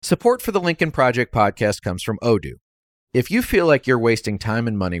Support for the Lincoln Project podcast comes from Odoo. If you feel like you're wasting time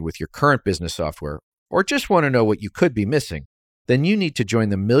and money with your current business software, or just want to know what you could be missing, then you need to join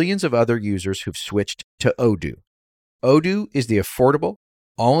the millions of other users who've switched to Odoo. Odoo is the affordable,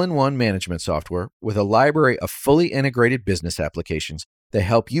 all-in-one management software with a library of fully integrated business applications that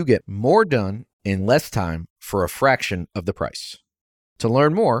help you get more done in less time for a fraction of the price. To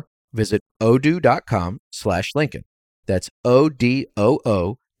learn more, visit odoo.com/Lincoln. That's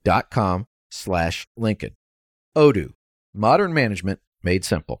odoo.com/Lincoln. Odoo, modern management made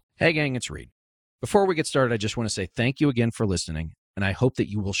simple. Hey gang, it's Reed. Before we get started, I just want to say thank you again for listening, and I hope that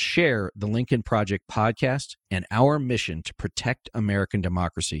you will share the Lincoln Project podcast and our mission to protect American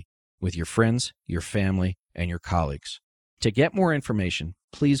democracy with your friends, your family, and your colleagues. To get more information,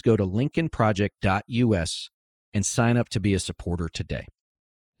 please go to lincolnproject.us and sign up to be a supporter today.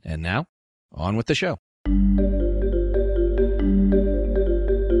 And now, on with the show.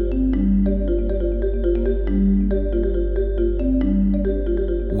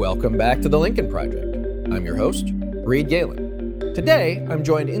 Welcome back to the Lincoln Project. I'm your host, Reed Galen. Today, I'm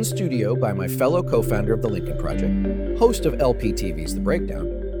joined in studio by my fellow co-founder of the Lincoln Project, host of LPTV's The Breakdown,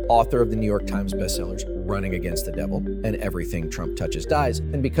 author of the New York Times bestsellers Running Against the Devil and Everything Trump Touches Dies,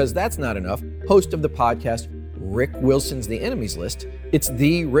 and because that's not enough, host of the podcast Rick Wilson's The Enemies List. It's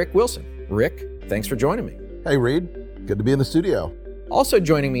the Rick Wilson. Rick, thanks for joining me. Hey, Reed. Good to be in the studio. Also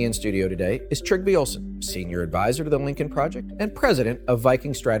joining me in studio today is Trygve Olsen, Senior Advisor to the Lincoln Project and President of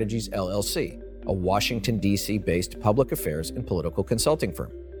Viking Strategies, LLC, a Washington, D.C. based public affairs and political consulting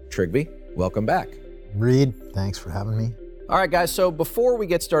firm. Trygve, welcome back. Reed, thanks for having me. All right, guys, so before we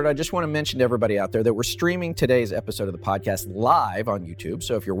get started, I just want to mention to everybody out there that we're streaming today's episode of the podcast live on YouTube.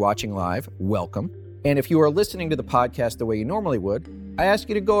 So if you're watching live, welcome. And if you are listening to the podcast the way you normally would, I ask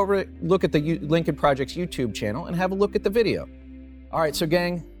you to go over, look at the Lincoln Project's YouTube channel and have a look at the video. All right, so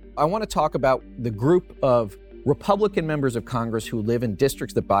gang, I want to talk about the group of Republican members of Congress who live in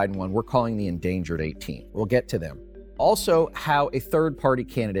districts that Biden won. We're calling the Endangered 18. We'll get to them. Also, how a third-party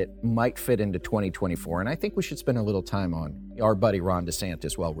candidate might fit into 2024. And I think we should spend a little time on our buddy Ron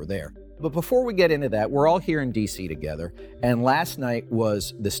DeSantis while we're there. But before we get into that, we're all here in D.C. together. And last night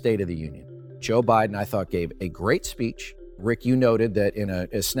was the State of the Union. Joe Biden, I thought, gave a great speech. Rick, you noted that in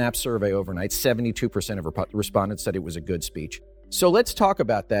a Snap survey overnight, 72% of respondents said it was a good speech. So let's talk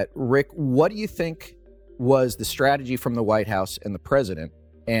about that. Rick, what do you think was the strategy from the White House and the president,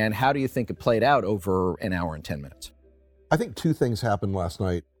 and how do you think it played out over an hour and 10 minutes? I think two things happened last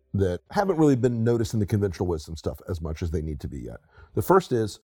night that haven't really been noticed in the conventional wisdom stuff as much as they need to be yet. The first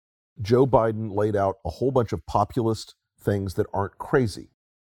is Joe Biden laid out a whole bunch of populist things that aren't crazy.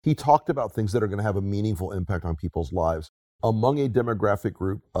 He talked about things that are going to have a meaningful impact on people's lives among a demographic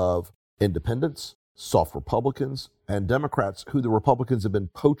group of independents, soft Republicans, and Democrats who the Republicans have been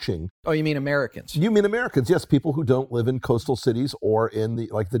poaching. Oh, you mean Americans? You mean Americans, yes, people who don't live in coastal cities or in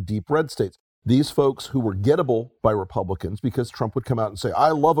the deep red states. These folks who were gettable by Republicans because Trump would come out and say, I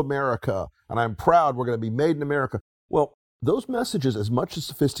love America, and I'm proud we're going to be made in America. Well, those messages, as much as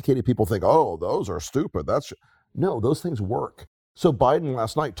sophisticated people think, oh, those are stupid. No, those things work. So Biden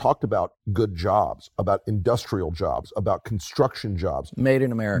last night talked about good jobs, about industrial jobs, about construction jobs. Made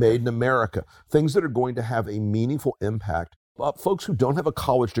in America. Made in America. Things that are going to have a meaningful impact. Folks who don't have a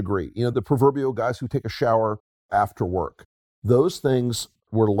college degree, the proverbial guys who take a shower after work. Those things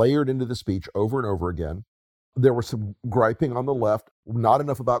were layered into the speech over and over again. There was some griping on the left, not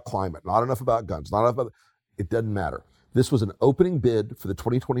enough about climate, not enough about guns, not enough about... It doesn't matter. This was an opening bid for the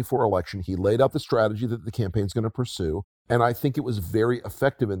 2024 election. He laid out the strategy that the campaign's going to pursue, and I think it was very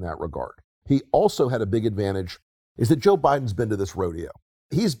effective in that regard. He also had a big advantage, is that Joe Biden's been to this rodeo.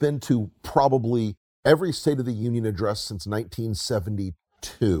 He's been to probably every State of the Union address since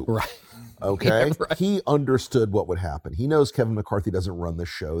 1972. Right. Okay? Yeah, right. He understood what would happen. He knows Kevin McCarthy doesn't run the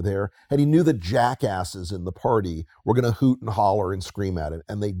show there, and he knew the jackasses in the party were going to hoot and holler and scream at him,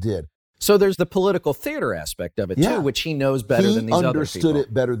 and they did. So there's the political theater aspect of it, too, which he knows better than these other people. He understood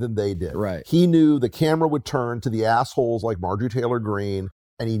it better than they did. Right. He knew the camera would turn to the assholes like Marjorie Taylor Greene,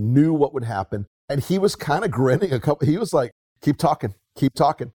 and he knew what would happen. And he was kind of grinning he was like, keep talking, keep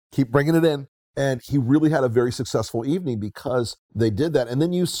bringing it in. And he really had a very successful evening because they did that. And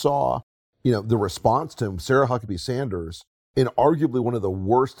then you saw, the response to him, Sarah Huckabee Sanders, in arguably one of the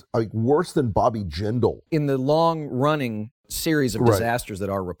worst, worse than Bobby Jindal. In the long-running series of disasters that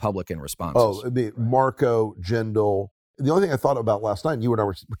are Republican responses. Marco, Jindal. The only thing I thought about last night, and you and I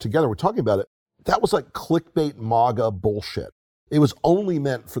were together, we're talking about it, that was like clickbait MAGA bullshit. It was only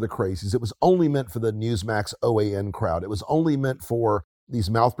meant for the crazies. It was only meant for the Newsmax OAN crowd. It was only meant for these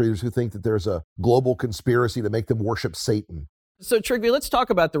mouth breathers who think that there's a global conspiracy to make them worship Satan. So, Trigby, let's talk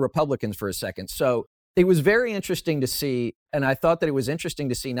about the Republicans for a second. So, it was very interesting to see, and I thought that it was interesting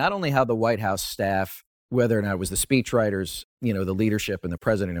to see not only how the White House staff, whether or not it was the speechwriters, the leadership and the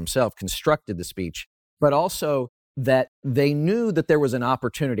president himself constructed the speech, but also that they knew that there was an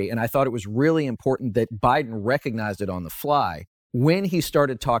opportunity. And I thought it was really important that Biden recognized it on the fly when he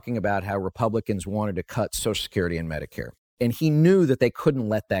started talking about how Republicans wanted to cut Social Security and Medicare. And he knew that they couldn't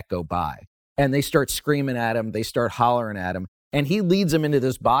let that go by. And they start screaming at him. They start hollering at him. And he leads them into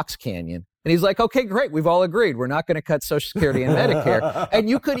this box canyon. And he's like, okay, great. We've all agreed. We're not going to cut Social Security and Medicare. And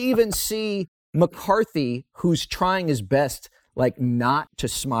you could even see McCarthy, who's trying his best, not to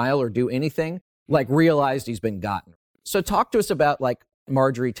smile or do anything, realized he's been gotten. So talk to us about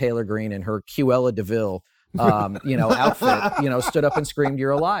Marjorie Taylor Greene and her Cruella de Vil, outfit, stood up and screamed,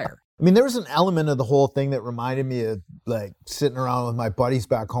 "You're a liar." I mean, there was an element of the whole thing that reminded me of sitting around with my buddies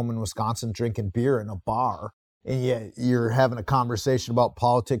back home in Wisconsin drinking beer in a bar. And yet you're having a conversation about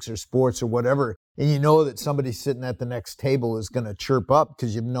politics or sports or whatever. And you know that somebody sitting at the next table is going to chirp up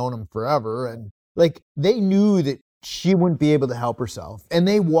because you've known them forever. And they knew that she wouldn't be able to help herself. And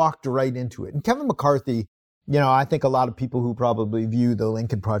they walked right into it. And Kevin McCarthy, I think a lot of people who probably view the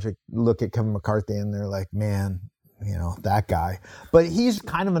Lincoln Project look at Kevin McCarthy and they're like, man, that guy. But he's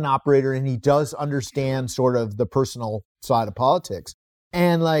kind of an operator and he does understand sort of the personal side of politics.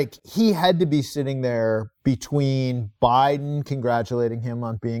 And he had to be sitting there between Biden congratulating him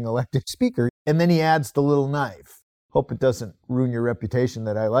on being elected speaker. And then he adds the little knife. Hope it doesn't ruin your reputation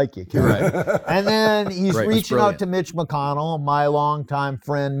that I like you, Kevin. Right. And then he's reaching out to Mitch McConnell, my longtime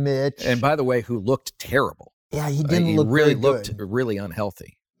friend Mitch. And by the way, who looked terrible. Yeah, he didn't look really very looked good. Really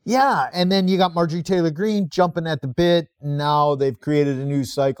unhealthy. Yeah, and then you got Marjorie Taylor Greene jumping at the bit. Now they've created a new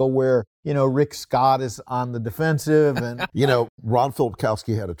cycle where, Rick Scott is on the defensive. And Ron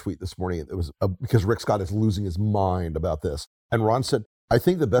Filipkowski had a tweet this morning. It was because Rick Scott is losing his mind about this. And Ron said, I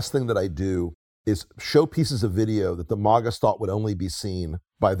think the best thing that I do is show pieces of video that the MAGAs thought would only be seen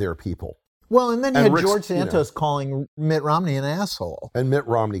by their people. Well, and then you had George Santos calling Mitt Romney an asshole. And Mitt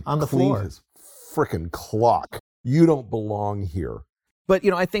Romney on the cleaned floor. His frickin' clock. You don't belong here. But,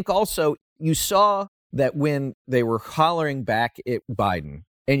 I think also you saw that when they were hollering back at Biden,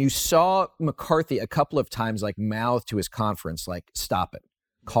 and you saw McCarthy a couple of times mouth to his conference, stop it,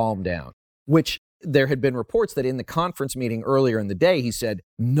 calm down, which there had been reports that in the conference meeting earlier in the day, he said,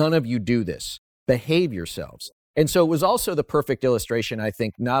 none of you do this, behave yourselves. And so it was also the perfect illustration, I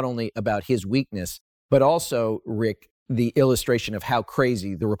think, not only about his weakness, but also, Rick, the illustration of how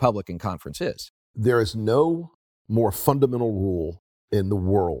crazy the Republican conference is. There is no more fundamental rule in the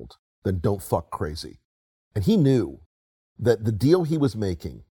world than don't fuck crazy. And he knew that the deal he was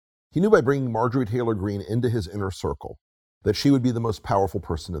making, he knew by bringing Marjorie Taylor Greene into his inner circle, that she would be the most powerful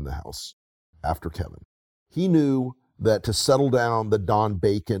person in the House after Kevin. He knew that to settle down the Don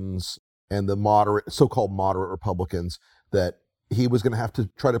Bacons and the so-called moderate Republicans, that he was going to have to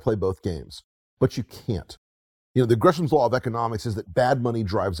try to play both games. But you can't. The Gresham's law of economics is that bad money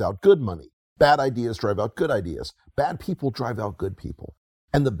drives out good money. Bad ideas drive out good ideas. Bad people drive out good people.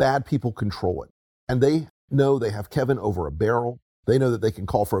 And the bad people control it. And they know they have Kevin over a barrel. They know that they can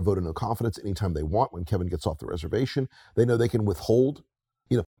call for a vote of no confidence anytime they want when Kevin gets off the reservation. They know they can withhold.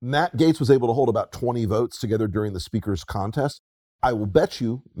 Matt Gaetz was able to hold about 20 votes together during the speaker's contest. I will bet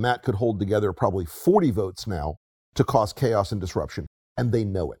you Matt could hold together probably 40 votes now to cause chaos and disruption. And they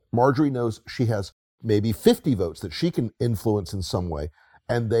know it. Marjorie knows she has maybe 50 votes that she can influence in some way.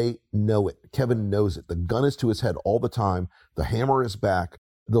 And they know it. Kevin knows it. The gun is to his head all the time. The hammer is back.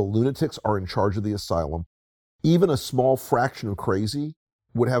 The lunatics are in charge of the asylum. Even a small fraction of crazy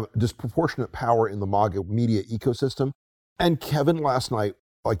would have disproportionate power in the MAGA media ecosystem. And Kevin last night,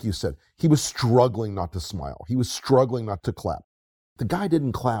 like you said, he was struggling not to smile. He was struggling not to clap. The guy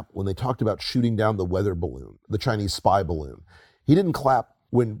didn't clap when they talked about shooting down the weather balloon, the Chinese spy balloon. He didn't clap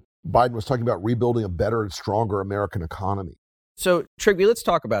when Biden was talking about rebuilding a better and stronger American economy. So, Trigby, let's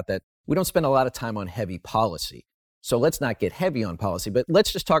talk about that. We don't spend a lot of time on heavy policy. So let's not get heavy on policy, but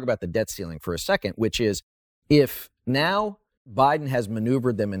let's just talk about the debt ceiling for a second, which is if now Biden has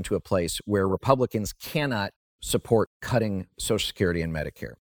maneuvered them into a place where Republicans cannot support cutting Social Security and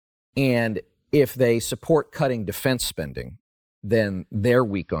Medicare, and if they support cutting defense spending, then they're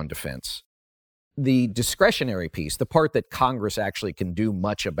weak on defense. The discretionary piece, the part that Congress actually can do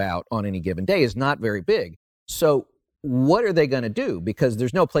much about on any given day, is not very big. So what are they going to do? Because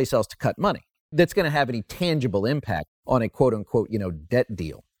there's no place else to cut money that's going to have any tangible impact on a quote unquote, debt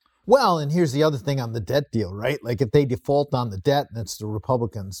deal. Well, and here's the other thing on the debt deal, right? If they default on the debt and it's the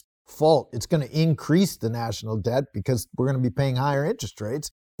Republicans' fault, it's going to increase the national debt because we're going to be paying higher interest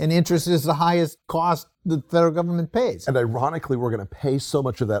rates. And interest is the highest cost the federal government pays. And ironically, we're going to pay so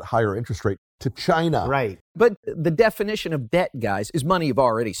much of that higher interest rate to China. Right. But the definition of debt, guys, is money you've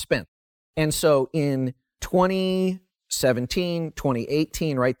already spent. And so in 2017,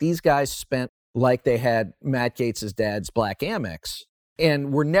 2018, right, these guys spent like they had Matt Gaetz' dad's Black Amex,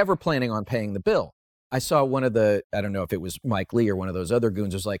 and were never planning on paying the bill. I saw one of the, I don't know if it was Mike Lee or one of those other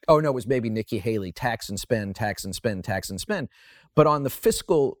goons, was like, oh no, it was maybe Nikki Haley, tax and spend, tax and spend, tax and spend. But on the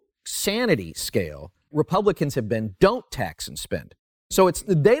fiscal sanity scale, Republicans have been don't tax and spend. So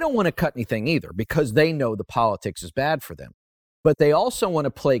they don't want to cut anything either because they know the politics is bad for them. But they also want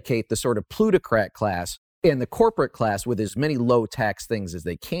to placate the sort of plutocrat class and the corporate class with as many low tax things as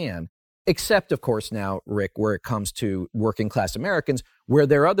they can. Except, of course, now, Rick, where it comes to working class Americans, where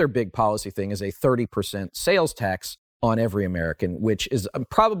their other big policy thing is a 30% sales tax on every American, which is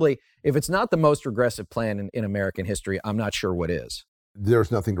probably, if it's not the most regressive plan in American history, I'm not sure what is. There's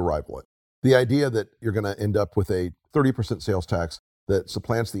nothing to rival it. The idea that you're going to end up with a 30% sales tax that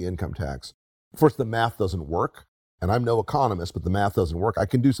supplants the income tax. First, the math doesn't work. And I'm no economist, but the math doesn't work. I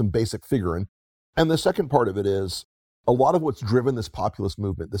can do some basic figuring. And the second part of it is, a lot of what's driven this populist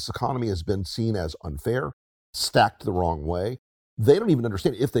movement, this economy has been seen as unfair, stacked the wrong way. They don't even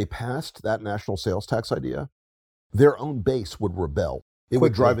understand if they passed that national sales tax idea, their own base would rebel. It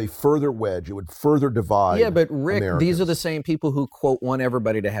would drive a further wedge. It would further divide. Yeah, but Rick, Americans. These are the same people who, quote, want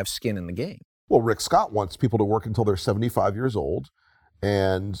everybody to have skin in the game. Well, Rick Scott wants people to work until they're 75 years old.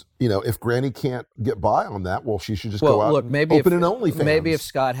 And, if Granny can't get by on that, well, she should just go out and open an OnlyFans. Maybe if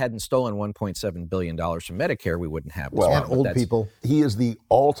Scott hadn't stolen $1.7 billion from Medicare, we wouldn't have this. Well, and old people. He is the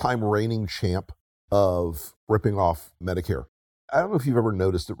all-time reigning champ of ripping off Medicare. I don't know if you've ever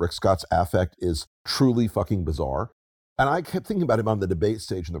noticed that Rick Scott's affect is truly fucking bizarre. And I kept thinking about him on the debate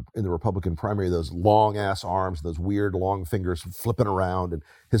stage in the Republican primary, those long-ass arms, those weird long fingers flipping around, and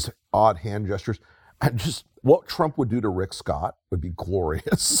his odd hand gestures. And just what Trump would do to Rick Scott would be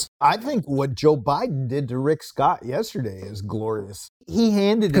glorious. I think what Joe Biden did to Rick Scott yesterday is glorious. He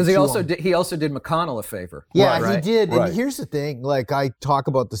handed it to him. He also did McConnell a favor. Yeah, right? he did. Right. And here's the thing, like I talk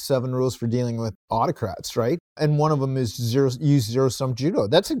about the 7 rules for dealing with autocrats, right? And one of them is use zero-sum judo.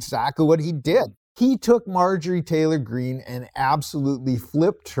 That's exactly what he did. He took Marjorie Taylor Greene and absolutely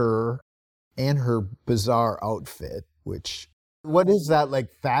flipped her and her bizarre outfit, which, what is that, like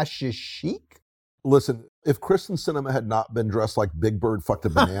fascist chic? Listen, if Kristen Sinema had not been dressed like Big Bird fucked a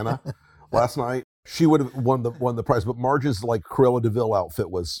banana last night, she would have won the prize. But Marge's like Cruella de Vil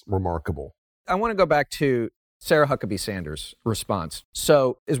outfit was remarkable. I want to go back to Sarah Huckabee Sanders' response.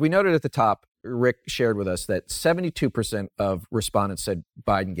 So, as we noted at the top, Rick shared with us that 72% of respondents said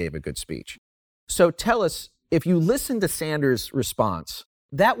Biden gave a good speech. So tell us, if you listen to Sanders' response,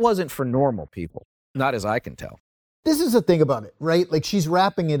 that wasn't for normal people, not as I can tell. This is the thing about it, right? Like she's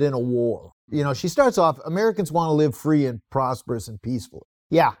wrapping it in a war. She starts off, Americans want to live free and prosperous and peaceful.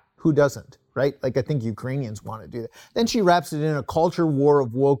 Yeah, who doesn't, right? Like I think Ukrainians want to do that. Then she wraps it in a culture war of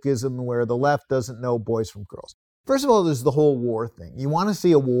wokeism where the left doesn't know boys from girls. First of all, there's the whole war thing. You want to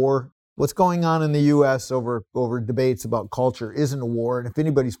see a war? What's going on in the U.S. over debates about culture isn't a war. And if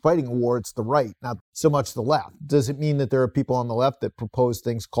anybody's fighting a war, it's the right, not so much the left. Does it mean that there are people on the left that propose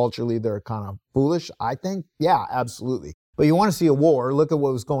things culturally that are kind of foolish? I think, yeah, absolutely. But you want to see a war, look at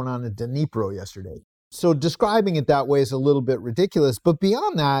what was going on in Dnipro yesterday. So describing it that way is a little bit ridiculous. But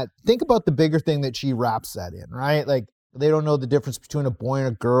beyond that, think about the bigger thing that she wraps that in, right? Like they don't know the difference between a boy and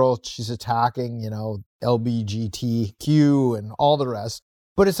a girl. She's attacking, LGBTQ and all the rest.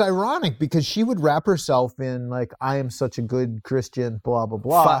 But it's ironic because she would wrap herself in like, I am such a good Christian, blah, blah,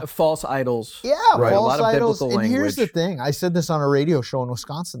 blah. False idols. Yeah, right. False a lot idols. of biblical and language. Here's the thing. I said this on a radio show in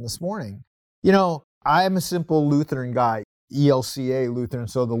Wisconsin this morning. I'm a simple Lutheran guy, ELCA Lutheran,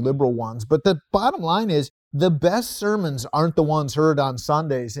 so the liberal ones. But the bottom line is the best sermons aren't the ones heard on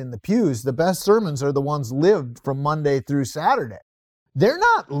Sundays in the pews. The best sermons are the ones lived from Monday through Saturday. They're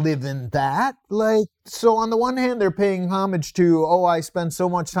not living that. So on the one hand, they're paying homage to, I spend so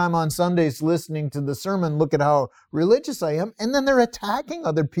much time on Sundays listening to the sermon. Look at how religious I am. And then they're attacking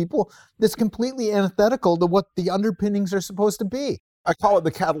other people that's completely antithetical to what the underpinnings are supposed to be. I call it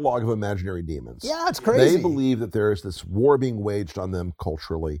the catalog of imaginary demons. Yeah, it's crazy. They believe that there is this war being waged on them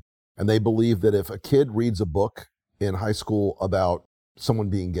culturally. And they believe that if a kid reads a book in high school about someone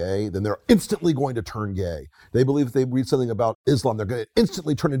being gay, then they're instantly going to turn gay. They believe if they read something about Islam, they're going to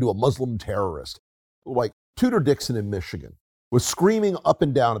instantly turn into a Muslim terrorist. Like Tudor Dixon in Michigan was screaming up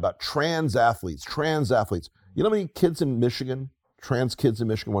and down about trans athletes. You know how many kids in Michigan, trans kids in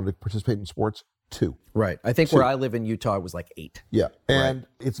Michigan wanted to participate in sports? 2. Right. I think where I live in Utah, it was like 8. Yeah. And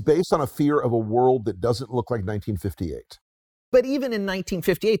it's based on a fear of a world that doesn't look like 1958. But even in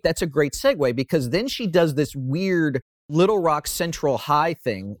 1958, that's a great segue because then she does this weird Little Rock Central High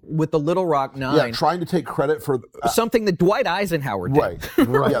thing with the Little Rock Nine. Yeah, trying to take credit for something that Dwight Eisenhower did.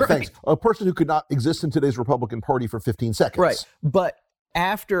 Right. Yeah, thanks. A person who could not exist in today's Republican Party for 15 seconds. Right. But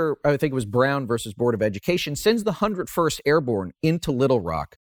after, I think it was Brown versus Board of Education, sends the 101st Airborne into Little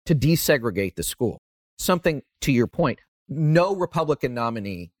Rock to desegregate the school. Something, to your point, no Republican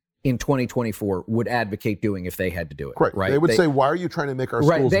nominee in 2024 would advocate doing if they had to do it. Right. They would say, why are you trying to make our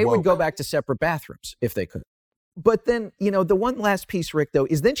schools They woke? would go back to separate bathrooms if they could. But then, the one last piece, Rick, though,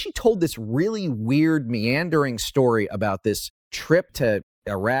 is then she told this really weird, meandering story about this trip to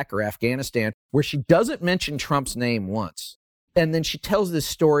Iraq or Afghanistan where she doesn't mention Trump's name once. And then she tells this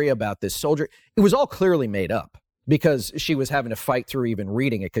story about this soldier. It was all clearly made up because she was having to fight through even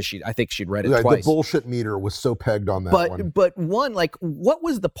reading it because I think she'd read it twice. The bullshit meter was so pegged on that one. But one, like, what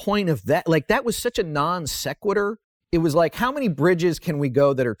was the point of that? Like, that was such a non sequitur. It was like, how many bridges can we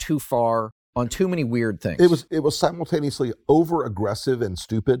go that are too far on too many weird things? It was simultaneously over aggressive and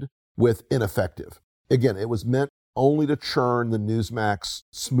stupid with ineffective. Again, it was meant only to churn the Newsmax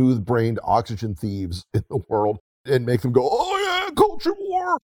smooth-brained oxygen thieves in the world and make them go, oh yeah, culture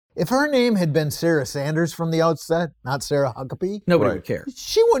war. If her name had been Sarah Sanders from the outset, not Sarah Huckabee, nobody would care.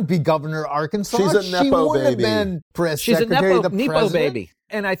 She wouldn't be governor of Arkansas. She's a Nepo she wouldn't baby. have been press She's secretary a of the Nepo president. baby.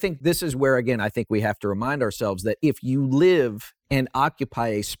 And I think this is where, again, I think we have to remind ourselves that if you live and occupy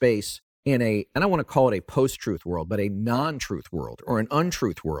a space in a, and I want to call it a post-truth world, but a non-truth world or an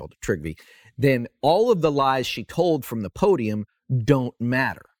untruth world, Trygve, then all of the lies she told from the podium don't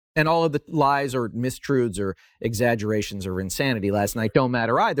matter. And all of the lies or mistruths or exaggerations or insanity last night don't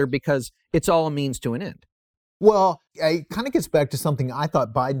matter either because it's all a means to an end. Well, it kind of gets back to something I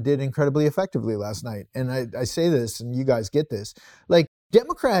thought Biden did incredibly effectively last night. And I say this, and you guys get this. Like,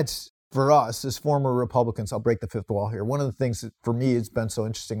 Democrats, for us, as former Republicans, I'll break the fifth wall here. One of the things that, for me, it's been so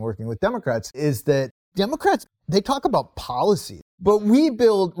interesting working with Democrats is that Democrats, they talk about policy. But we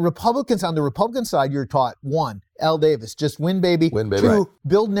build Republicans on the Republican side. You're taught, one, Al Davis, just win, baby. Win, baby. Two,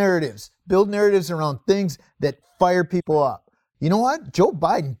 build narratives around things that fire people up. You know what? Joe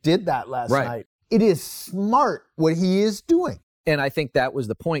Biden did that last night. It is smart what he is doing. And I think that was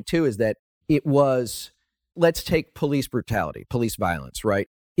the point, too, is that it was, let's take police brutality, police violence, right?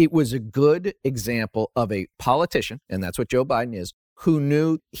 It was a good example of a politician, and that's what Joe Biden is, who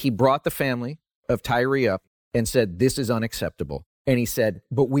knew he brought the family of Tyree up and said, this is unacceptable. And he said,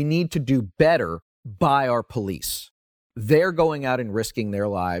 but we need to do better by our police. They're going out and risking their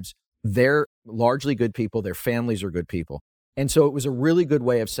lives. They're largely good people. Their families are good people. And so it was a really good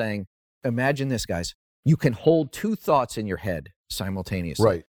way of saying, imagine this, guys. You can hold two thoughts in your head simultaneously.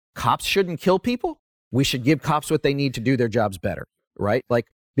 Right. Cops shouldn't kill people. We should give cops what they need to do their jobs better, right? Like,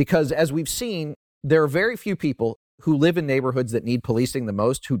 because as we've seen, there are very few people who live in neighborhoods that need policing the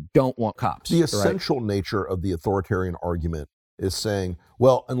most who don't want cops. The essential nature of the authoritarian argument is saying,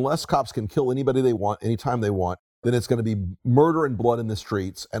 well, unless cops can kill anybody they want, anytime they want, then it's going to be murder and blood in the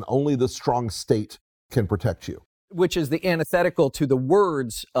streets, and only the strong state can protect you. Which is the antithetical to the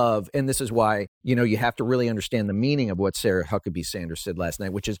words of, and this is why, you have to really understand the meaning of what Sarah Huckabee Sanders said last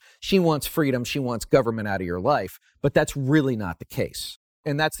night, which is she wants freedom, she wants government out of your life, but that's really not the case.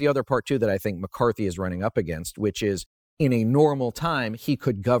 And that's the other part, too, that I think McCarthy is running up against, which is in a normal time, he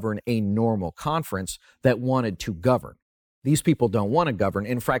could govern a normal conference that wanted to govern. These people don't want to govern.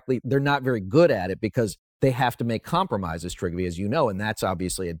 And frankly, they're not very good at it because they have to make compromises, Trygve, as you know, and that's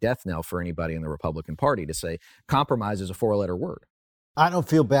obviously a death knell for anybody in the Republican Party to say compromise is a four-letter word. I don't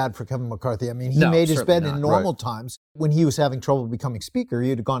feel bad for Kevin McCarthy. I mean, he made his bed in normal times. When he was having trouble becoming speaker,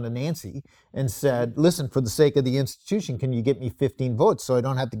 he had gone to Nancy and said, listen, for the sake of the institution, can you get me 15 votes so I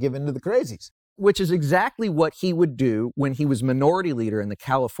don't have to give in to the crazies? Which is exactly what he would do when he was minority leader in the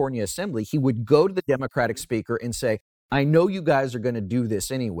California Assembly. He would go to the Democratic speaker and say, I know you guys are going to do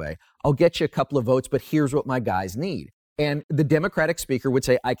this anyway. I'll get you a couple of votes, but here's what my guys need. And the Democratic speaker would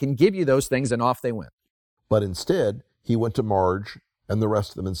say, I can give you those things, and off they went. But instead, he went to Marge and the rest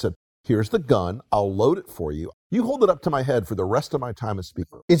of them and said, here's the gun. I'll load it for you. You hold it up to my head for the rest of my time as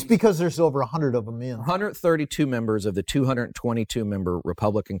speaker. It's because there's over 100 of them in. 132 members of the 222-member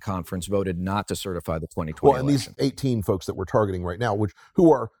Republican conference voted not to certify the 2020 Well, and election. these 18 folks that we're targeting right now, who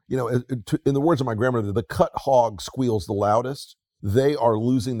are, in the words of my grandmother, the cut hog squeals the loudest. They are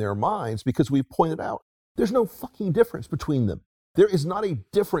losing their minds because we've pointed out there's no fucking difference between them. There is not a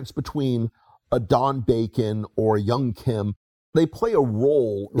difference between a Don Bacon or a Young Kim. They play a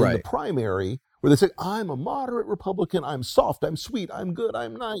role in the primary where they say, I'm a moderate Republican, I'm soft, I'm sweet, I'm good,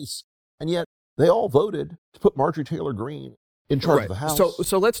 I'm nice. And yet they all voted to put Marjorie Taylor Greene in charge of the House.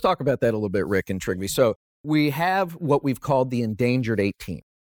 So let's talk about that a little bit, Rick and Trygve. So We have what we've called the endangered 18.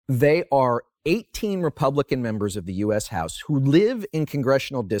 They are 18 Republican members of the U.S. House who live in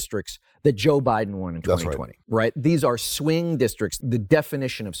congressional districts that Joe Biden won in 2020, right? These are swing districts, the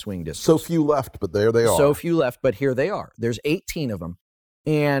definition of swing districts. So few left, but there they are. So few left, but here they are. There's 18 of them.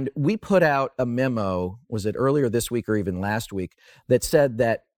 And we put out a memo, was it earlier this week or even last week, that said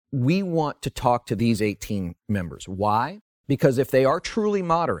that we want to talk to these 18 members. Why? Because if they are truly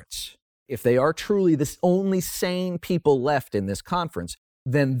moderates, if they are truly the only sane people left in this conference,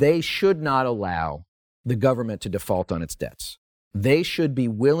 then they should not allow the government to default on its debts. They should be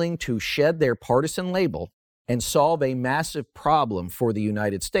willing to shed their partisan label and solve a massive problem for the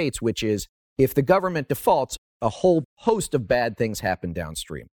United States, which is if the government defaults, a whole host of bad things happen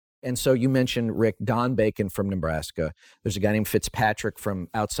downstream. And so you mentioned, Rick, Don Bacon from Nebraska. There's a guy named Fitzpatrick from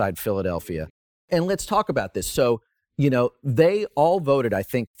outside Philadelphia. And let's talk about this. So, they all voted, I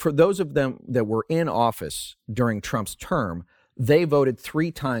think, for those of them that were in office during Trump's term, they voted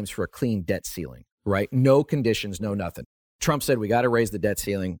 3 times for a clean debt ceiling, right? No conditions, no nothing. Trump said, we got to raise the debt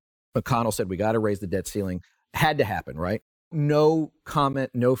ceiling. McConnell said, we got to raise the debt ceiling. Had to happen, right? No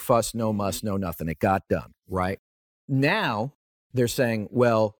comment, no fuss, no muss, no nothing. It got done, right? Now they're saying,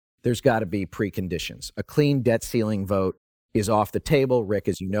 well, there's got to be preconditions. A clean debt ceiling vote is off the table. Rick,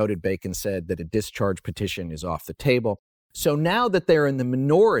 as you noted, Bacon said that a discharge petition is off the table. So now that they're in the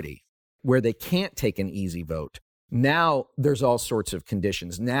minority where they can't take an easy vote, now there's all sorts of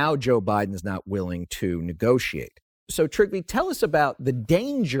conditions. Now Joe Biden's not willing to negotiate. So Trygve, tell us about the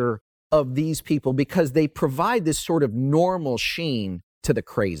danger of these people because they provide this sort of normal sheen to the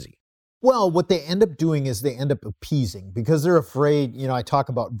crazy. Well, what they end up doing is they end up appeasing because they're afraid, I talk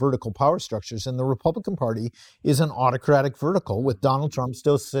about vertical power structures, and the Republican Party is an autocratic vertical with Donald Trump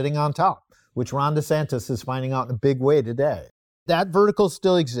still sitting on top, which Ron DeSantis is finding out in a big way today. That vertical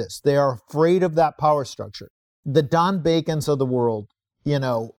still exists. They are afraid of that power structure. The Don Bacons of the world,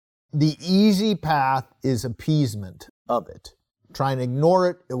 the easy path is appeasement of it. Try and ignore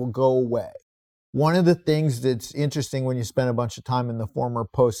it, it will go away. One of the things that's interesting when you spend a bunch of time in the former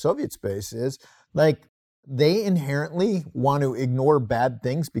post-Soviet space is they inherently want to ignore bad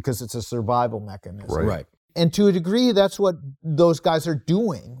things because it's a survival mechanism. Right. And to a degree, that's what those guys are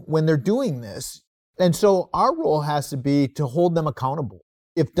doing when they're doing this. And so our role has to be to hold them accountable.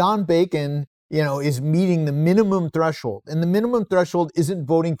 If Don Bacon, is meeting the minimum threshold, and the minimum threshold isn't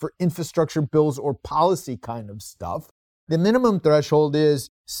voting for infrastructure bills or policy kind of stuff. The minimum threshold is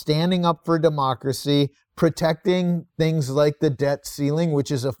standing up for democracy, protecting things like the debt ceiling,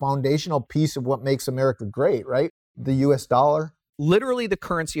 which is a foundational piece of what makes America great, right? The US dollar. Literally the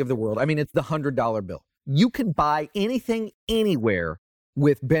currency of the world. I mean, it's the $100 bill. You can buy anything, anywhere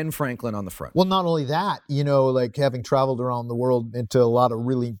with Ben Franklin on the front. Well, not only that, having traveled around the world into a lot of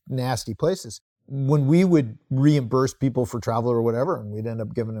really nasty places, when we would reimburse people for travel or whatever, and we'd end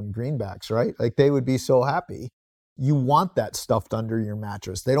up giving them greenbacks, right? They would be so happy. You want that stuffed under your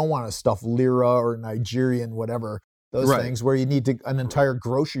mattress. They don't want to stuff lira or Nigerian, whatever, those things where you need an entire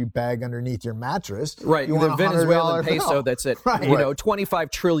grocery bag underneath your mattress. Right. You want the Venezuelan peso bill. That's at,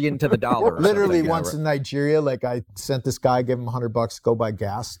 25 trillion to the dollar. Literally once in Nigeria, I sent this guy, gave him $100 to go buy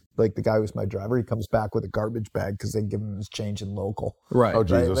gas. The guy who was my driver, he comes back with a garbage bag because they give him his change in local. Right. Oh,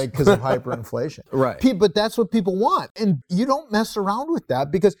 Jesus. Because of hyperinflation. Right. But that's what people want. And you don't mess around with that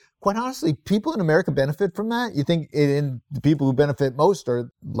because, quite honestly, people in America benefit from that. You think the people who benefit most are a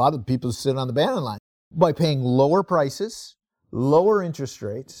lot of the people who sit on the banana line by paying lower prices, lower interest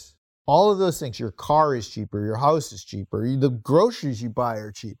rates, all of those things. Your car is cheaper, your house is cheaper, the groceries you buy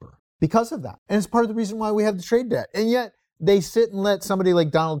are cheaper because of that. And it's part of the reason why we have the trade debt. And yet they sit and let somebody like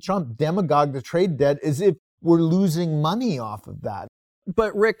Donald Trump demagogue the trade debt as if we're losing money off of that.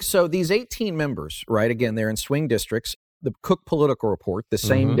 But Rick, so these 18 members, right, again, they're in swing districts. The Cook Political Report, the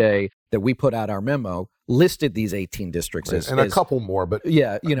same day that we put out our memo, listed these 18 districts as a couple more, but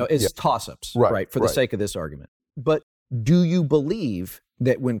as toss-ups, right, for the sake of this argument. But do you believe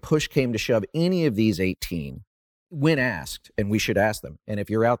that when push came to shove, any of these 18, when asked, and we should ask them, and if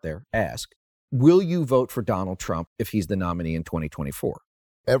you're out there, ask, will you vote for Donald Trump if he's the nominee in 2024?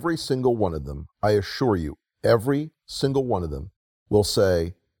 Every single one of them, I assure you, every single one of them will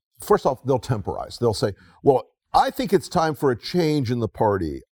say, first off, they'll temporize. They'll say, well, I think it's time for a change in the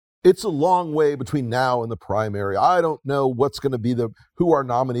party. It's a long way between now and the primary. I don't know what's going to be who our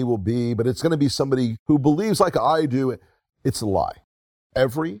nominee will be, but it's going to be somebody who believes like I do. It's a lie.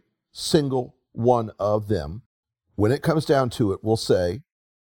 Every single one of them, when it comes down to it, will say,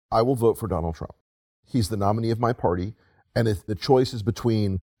 I will vote for Donald Trump. He's the nominee of my party. And if the choice is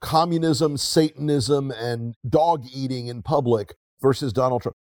between communism, Satanism, and dog eating in public versus Donald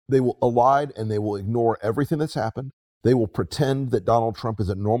Trump, They will elide and they will ignore everything that's happened. They will pretend that Donald Trump is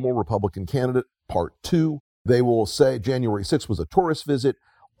a normal Republican candidate, part two. They will say January 6th was a tourist visit.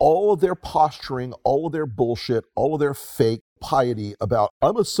 All of their posturing, all of their bullshit, all of their fake piety about,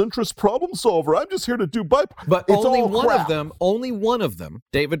 I'm a centrist problem solver, I'm just here to do bypass. But it's only all one crap. only one of them,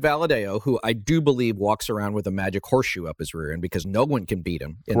 David Valadao, who I do believe walks around with a magic horseshoe up his rear end because no one can beat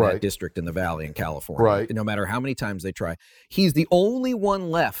him in that district in the Valley in California, Right. no matter how many times they try. He's the only one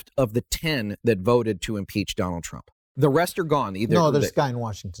left of the 10 that voted to impeach Donald Trump. The rest are gone. Either No, there's a guy in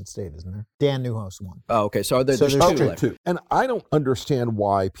Washington State, isn't there? Dan Newhouse won. Oh, okay. So there's there's two two. left. And I don't understand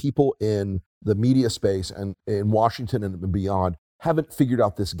why people in the media space and in Washington and beyond haven't figured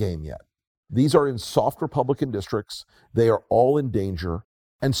out this game yet. These are in soft Republican districts. They are all in danger.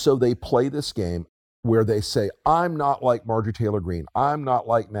 And so they play this game where they say, I'm not like Marjorie Taylor Greene. I'm not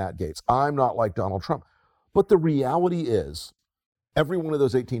like Matt Gaetz. I'm not like Donald Trump. But the reality is, every one of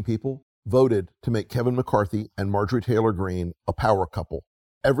those 18 people voted to make Kevin McCarthy and Marjorie Taylor Greene a power couple.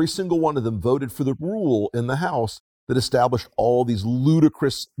 Every single one of them voted for the rule in the House that established all these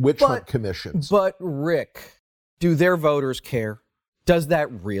ludicrous witch hunt commissions. But Rick, do their voters care? Does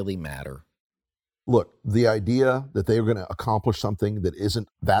that really matter? Look, the idea that they are going to accomplish something that isn't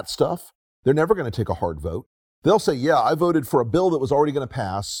that stuff, they're never going to take a hard vote. They'll say, yeah, I voted for a bill that was already going to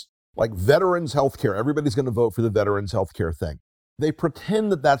pass, like veterans health care. Everybody's going to vote for the veterans health care thing. They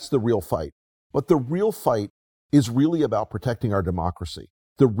pretend that that's the real fight. But the real fight is really about protecting our democracy.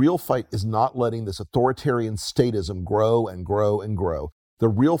 The real fight is not letting this authoritarian statism grow and grow and grow. The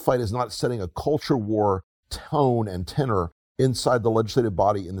real fight is not setting a culture war tone and tenor inside the legislative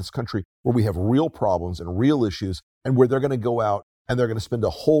body in this country where we have real problems and real issues and where they're going to go out and they're going to spend a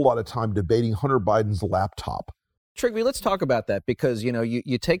whole lot of time debating Hunter Biden's laptop. Trigby, let's talk about that because,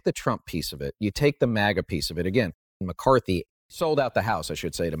 you take the Trump piece of it, you take the MAGA piece of it. Again, McCarthy sold out the House, I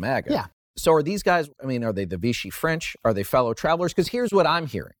should say, to MAGA. Yeah. So are these guys, are they the Vichy French? Are they fellow travelers? Because here's what I'm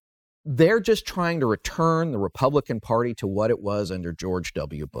hearing. They're just trying to return the Republican Party to what it was under George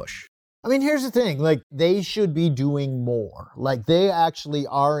W. Bush. I mean, here's the thing. They should be doing more. They actually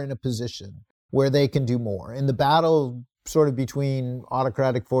are in a position where they can do more. In the battle sort of between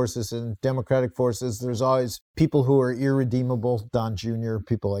autocratic forces and democratic forces, there's always people who are irredeemable, Don Jr.,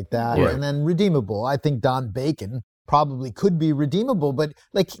 people like that, Right. and then redeemable. I think Don Bacon probably could be redeemable, but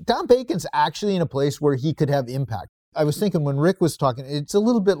Don Bacon's actually in a place where he could have impact. I was thinking when Rick was talking, it's a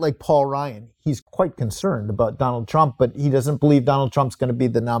little bit like Paul Ryan. He's quite concerned about Donald Trump, but he doesn't believe Donald Trump's going to be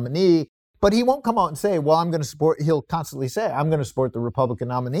the nominee. But he won't come out and say, well, I'm going to support, he'll constantly say, I'm going to support the Republican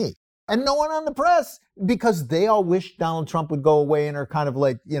nominee. And no one on the press, because they all wish Donald Trump would go away and are kind of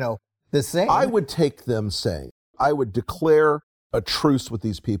the same. I would take them saying, I would declare a truce with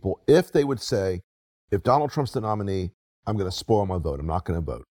these people if they would say, if Donald Trump's the nominee, I'm going to spoil my vote. I'm not going to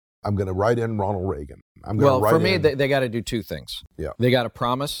vote. I'm going to write in Ronald Reagan. Well, for me, they got to do two things. Yeah. They got to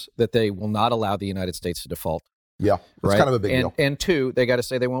promise that they will not allow the United States to default. Yeah, it's right? kind of a big deal. And two, they got to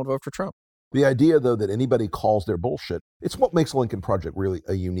say they won't vote for Trump. The idea, though, that anybody calls their bullshit, it's what makes Lincoln Project really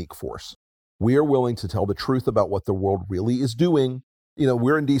a unique force. We are willing to tell the truth about what the world really is doing.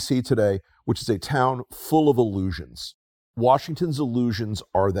 We're in D.C. today, which is a town full of illusions. Washington's illusions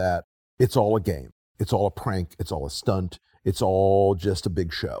are that it's all a game. It's all a prank. It's all a stunt. It's all just a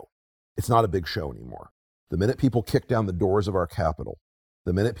big show. It's not a big show anymore. The minute people kicked down the doors of our Capitol,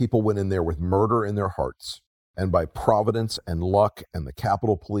 the minute people went in there with murder in their hearts, and by providence and luck and the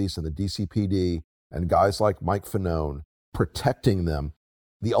Capitol Police and the DCPD and guys like Mike Fanone protecting them,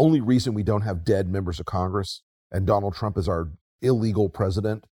 the only reason we don't have dead members of Congress and Donald Trump is our illegal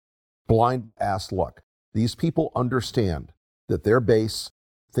president, blind ass luck. These people understand that their base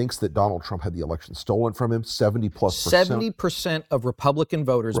thinks that Donald Trump had the election stolen from him, 70+%. 70% of Republican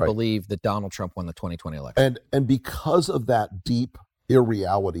voters Right. believe that Donald Trump won the 2020 election. And because of that deep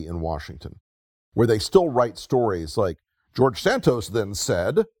irreality in Washington, where they still write stories like George Santos then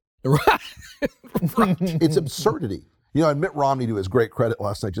said, Right. it's absurdity. And Mitt Romney, to his great credit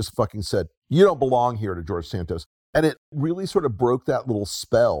last night, just fucking said, you don't belong here to George Santos. And it really sort of broke that little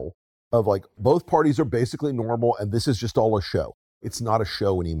spell of both parties are basically normal and this is just all a show. It's not a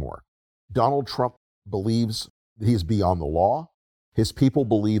show anymore. Donald Trump believes that he is beyond the law. His people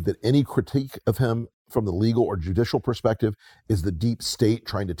believe that any critique of him from the legal or judicial perspective is the deep state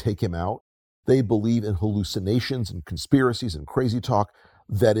trying to take him out. They believe in hallucinations and conspiracies and crazy talk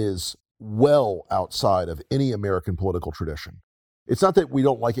that is well outside of any American political tradition. It's not that we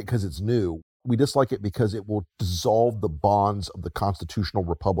don't like it because it's new. We dislike it because it will dissolve the bonds of the constitutional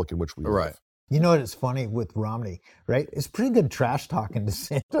republic in which we live. Right. You know what is funny with Romney, right? It's pretty good trash talking to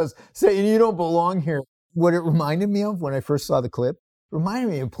Santos, saying you don't belong here. What it reminded me of when I first saw the clip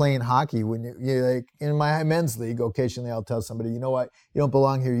reminded me of playing hockey when you're like in my men's league. Occasionally, I'll tell somebody, you know what, you don't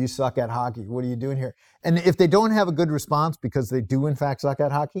belong here. You suck at hockey. What are you doing here? And if they don't have a good response because they do in fact suck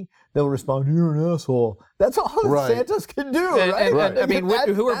at hockey, they'll respond, "You're an asshole." That's all DeSantis can do, right? And I mean,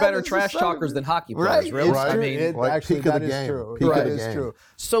 who are better trash talkers than hockey players? Really? Right. I mean, actually, peak of the that is game. true. Peak of That the is game. true.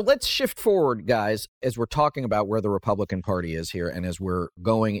 So let's shift forward, guys, as we're talking about where the Republican Party is here and as we're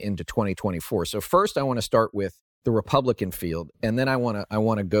going into 2024. So first, I want to start with the Republican field, and then I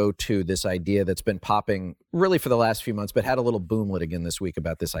want to go to this idea that's been popping really for the last few months, but had a little boomlet again this week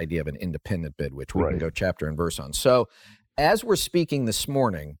about this idea of an independent bid, which we can go chapter and verse on. So as we're speaking this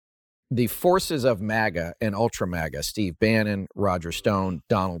morning, the forces of MAGA and Ultra MAGA, Steve Bannon, Roger Stone,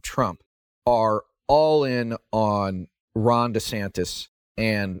 Donald Trump, are all in on Ron DeSantis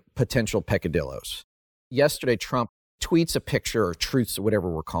and potential peccadillos. Yesterday, Trump tweets a picture, or truths, whatever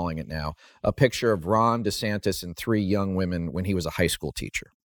we're calling it now, a picture of Ron DeSantis and 3 young women when he was a high school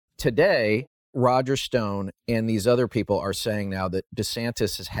teacher. Today, Roger Stone and these other people are saying now that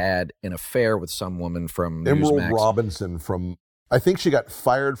DeSantis has had an affair with some woman from Emerald Newsmax. Robinson from, I think she got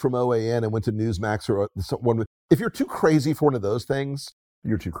fired from OAN and went to Newsmax or someone. If you're too crazy for one of those things,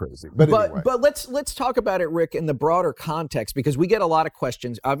 you're too crazy. But anyway. But let's talk about it, Rick, in the broader context, because we get a lot of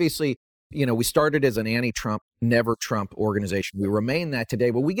questions. Obviously, you know, we started as an anti-Trump, never Trump organization. We remain that today,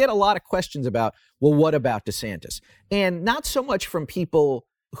 but we get a lot of questions about, well, what about DeSantis? And not so much from people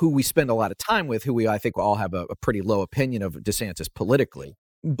who we spend a lot of time with, who I think all have a pretty low opinion of DeSantis politically,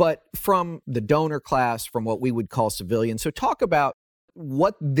 but from the donor class, from what we would call civilians. So talk about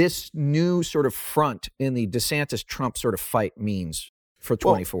what this new sort of front in the DeSantis-Trump sort of fight means for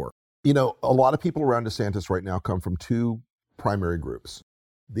 24. Well, you know, a lot of people around DeSantis right now come from 2 primary groups.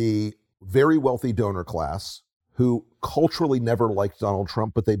 The very wealthy donor class, who culturally never liked Donald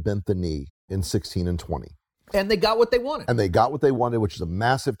Trump, but they bent the knee in 16 and 20. And they got what they wanted. And they got what they wanted, which is a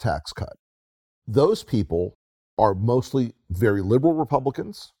massive tax cut. Those people are mostly very liberal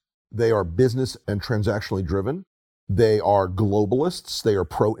Republicans. They are business and transactionally driven. They are globalists. They are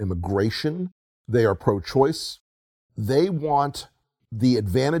pro-immigration. They are pro-choice. They want the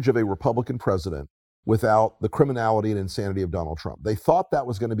advantage of a Republican president without the criminality and insanity of Donald Trump. They thought that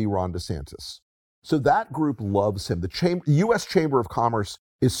was going to be Ron DeSantis. So that group loves him. The U.S. Chamber of Commerce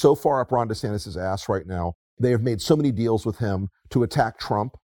is so far up Ron DeSantis' ass right now. They have made so many deals with him to attack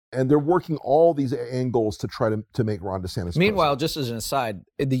Trump, and they're working all these angles to try to make Ron DeSantis Meanwhile, president. just as an aside,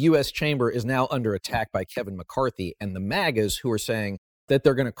 the U.S. Chamber is now under attack by Kevin McCarthy and the MAGAs, who are saying that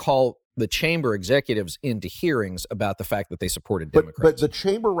they're going to call the chamber executives into hearings about the fact that they supported Democrats. But the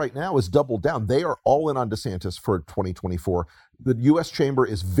chamber right now is doubled down. They are all in on DeSantis for 2024. The U.S. Chamber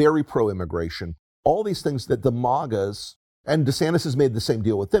is very pro-immigration. All these things that the MAGAs, and DeSantis has made the same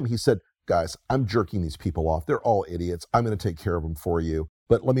deal with them. He said, guys, I'm jerking these people off. They're all idiots. I'm going to take care of them for you,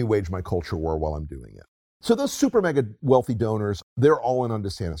 but let me wage my culture war while I'm doing it. So those super mega wealthy donors, they're all in on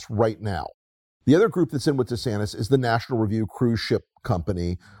DeSantis right now. The other group that's in with DeSantis is the National Review Cruise Ship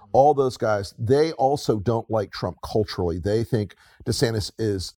Company. All those guys, they also don't like Trump culturally. They think DeSantis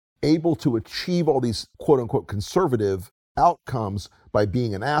is able to achieve all these quote unquote conservative outcomes by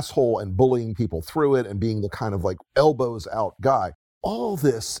being an asshole and bullying people through it and being the kind of like elbows out guy. All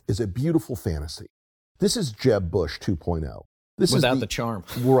this is a beautiful fantasy. This is Jeb Bush 2.0. This Without is the charm.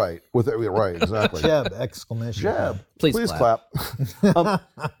 Right. Right, exactly. Jeb, exclamation. Jeb. Please clap.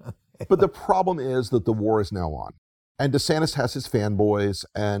 But the problem is that the war is now on. And DeSantis has his fanboys,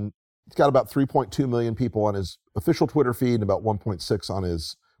 and he's got about 3.2 million people on his official Twitter feed and about 1.6 on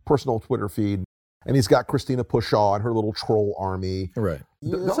his personal Twitter feed. And he's got Christina Pushaw and her little troll army. Right.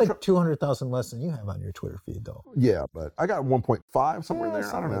 It's like 200,000 less than you have on your Twitter feed, though. Yeah, but I got 1.5 somewhere in there. I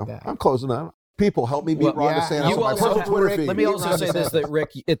don't something know. like that. I'm close enough. People, help me beat Ron DeSantis You on my also personal have- Twitter Rick, feed. Let me also Ron say this, DeSantis. that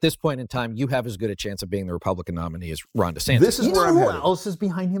Rick, at this point in time, you have as good a chance of being the Republican nominee as Ron DeSantis. This is You where know I'm who headed. else is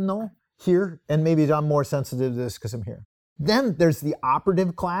behind him, though? Here, and maybe I'm more sensitive to this because I'm here. Then there's the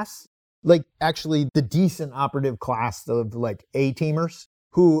operative class, like actually the decent operative class of like A-teamers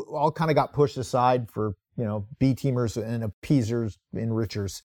who all kind of got pushed aside for, you know, B-teamers and appeasers,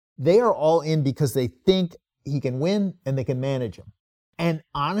 enrichers. They are all in because they think he can win and they can manage him. And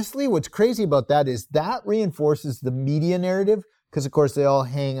honestly, what's crazy about that is that reinforces the media narrative because, of course, they all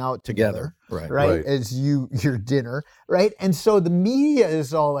hang out together. Right? As your dinner, right? And so the media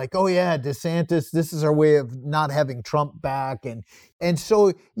is all like, oh yeah, DeSantis, this is our way of not having Trump back. And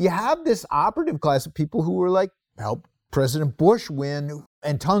so you have this operative class of people who were like, help President Bush win,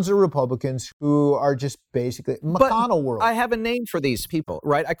 and tons of Republicans who are just basically McConnell world. I have a name for these people,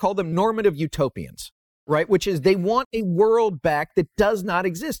 right? I call them normative utopians, right? Which is they want a world back that does not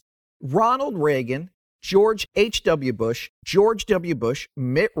exist. Ronald Reagan George H.W. Bush, George W. Bush,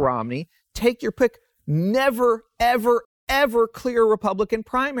 Mitt Romney. Take your pick. Never, ever, ever clear a Republican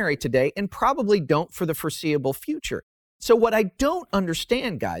primary today, and probably don't for the foreseeable future. So what I don't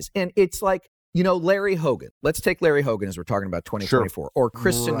understand, guys, and it's like, Larry Hogan. Let's take Larry Hogan as we're talking about 2024, or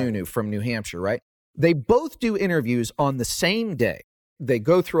Chris Sununu from New Hampshire, right? They both do interviews on the same day. They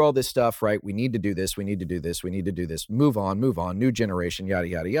go through all this stuff, right? We need to do this. We need to do this. We need to do this. Move on, new generation, yada,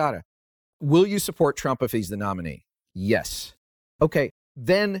 yada, yada. Will you support Trump if he's the nominee? Yes. Okay,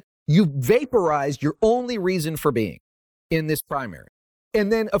 then you vaporized your only reason for being in this primary.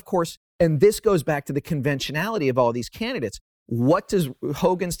 And then, of course, and this goes back to the conventionality of all these candidates. What does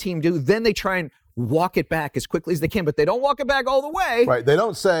Hogan's team do? Then they try and walk it back as quickly as they can, but they don't walk it back all the way. Right. They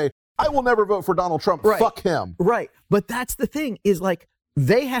don't say, I will never vote for Donald Trump. Right. Fuck him. Right. But that's the thing, is like,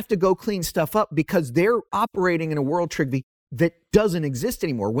 they have to go clean stuff up because they're operating in a world, Trigby, that doesn't exist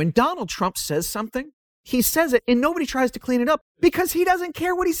anymore. When Donald Trump says something, he says it, and nobody tries to clean it up because he doesn't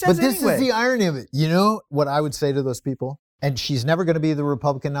care what he says anyway. But this is the irony of it. You know what I would say to those people? And she's never going to be the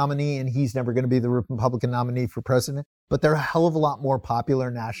Republican nominee, and he's never going to be the Republican nominee for president. But they're a hell of a lot more popular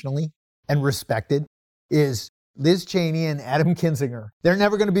nationally and respected, is Liz Cheney and Adam Kinzinger. They're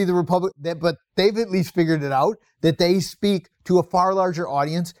never going to be the Republican, but they've at least figured it out that they speak to a far larger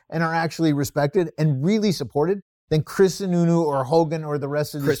audience and are actually respected and really supported than Chris Sununu or Hogan or the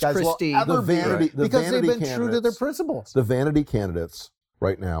rest of these guys Christie. will ever be, because they've been true to their principles. The vanity candidates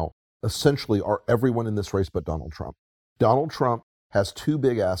right now essentially are everyone in this race but Donald Trump. Donald Trump has two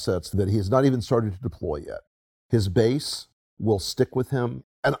big assets that he has not even started to deploy yet. His base will stick with him.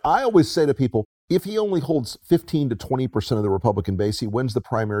 And I always say to people, if he only holds 15 to 20% of the Republican base, he wins the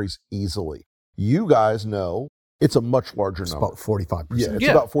primaries easily. You guys know it's a much larger number. It's about 45%. Yeah, it's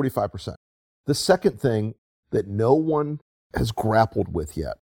about 45%. The second thing that no one has grappled with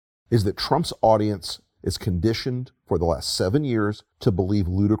yet is that Trump's audience is conditioned for the last 7 years to believe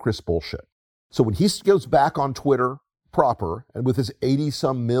ludicrous bullshit. So when he goes back on Twitter proper, and with his 88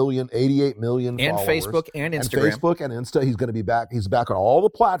 million and followers, Facebook and Instagram, and Facebook and Insta, he's going to be back. He's back on all the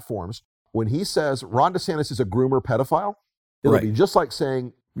platforms. When he says Ron DeSantis is a groomer pedophile, it'll be just like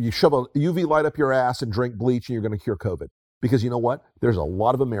saying you shove a UV light up your ass and drink bleach and you're going to cure COVID. Because you know what? There's a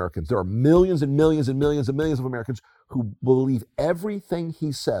lot of Americans. There are millions and millions and millions and millions of Americans who believe everything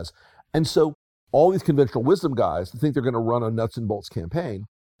he says. And so all these conventional wisdom guys think they're going to run a nuts and bolts campaign.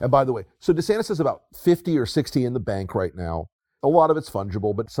 And by the way, so DeSantis has about 50 or 60 in the bank right now. A lot of it's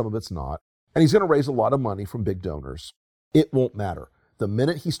fungible, but some of it's not. And he's going to raise a lot of money from big donors. It won't matter. The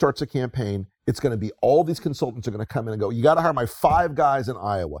minute he starts a campaign, it's going to be all these consultants are going to come in and go, you got to hire my 5 guys in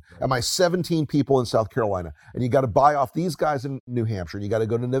Iowa and my 17 people in South Carolina. And you got to buy off these guys in New Hampshire. And you got to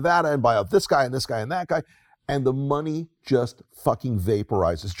go to Nevada and buy off this guy and this guy and that guy. And the money just fucking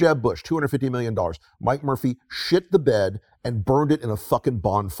vaporizes. Jeb Bush, $250 million. Mike Murphy shit the bed and burned it in a fucking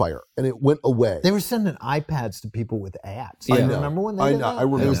bonfire. And it went away. They were sending iPads to people with ads. I know. Remember when they did that? I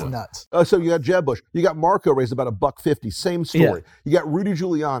remember. It was nuts. So you got Jeb Bush. You got Marco raised about $150. Same story. Yeah. You got Rudy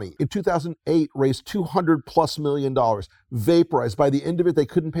Giuliani. In 2008, raised $200+ million. Vaporized. By the end of it, they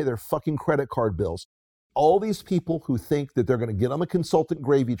couldn't pay their fucking credit card bills. All these people who think that they're going to get on the consultant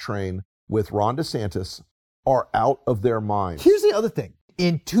gravy train with Ron DeSantis are out of their minds. Here's the other thing.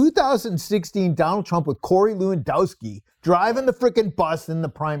 In 2016, Donald Trump with Corey Lewandowski driving the frickin' bus in the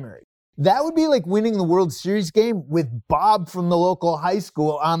primary. That would be like winning the World Series game with Bob from the local high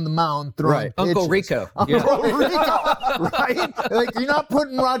school on the mound throwing pitches. Uncle Rico. Uncle Rico, right? Like, you're not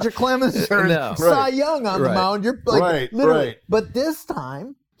putting Roger Clemens or Cy Young on the mound. You're like, literally. Right. But this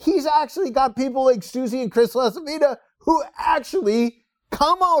time, he's actually got people like Susie and Chris LaCivita who actually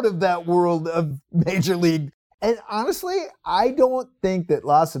come out of that world of Major League. And honestly, I don't think that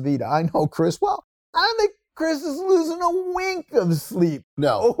LaCivita, I know Chris well, I don't think Chris is losing a wink of sleep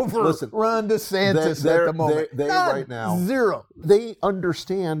over Ron DeSantis at the moment. They right now, zero. They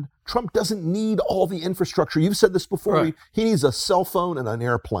understand Trump doesn't need all the infrastructure. You've said this before. Right. He needs a cell phone and an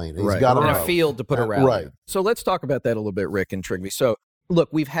airplane. He's got a field to put a rally in. So let's talk about that a little bit, Rick and Trigby. So look,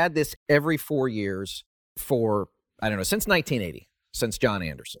 we've had this every 4 years for, I don't know, since 1980. Since John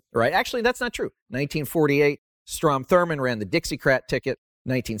Anderson, right? Actually, that's not true. 1948, Strom Thurmond ran the Dixiecrat ticket.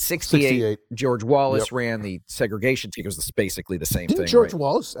 1968, George Wallace ran the segregation ticket. It was basically the same thing. Didn't George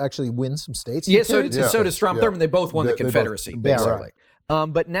Wallace actually win some states? Yeah, so did Strom Thurmond. They both won the Confederacy, basically.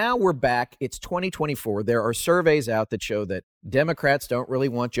 But now we're back. It's 2024. There are surveys out that show that Democrats don't really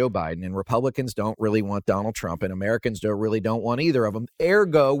want Joe Biden, and Republicans don't really want Donald Trump, and Americans don't want either of them.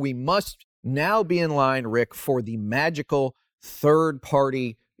 Ergo, we must now be in line, Rick, for the magical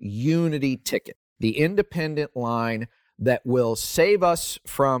third-party unity ticket, the independent line that will save us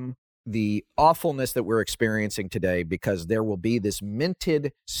from the awfulness that we're experiencing today because there will be this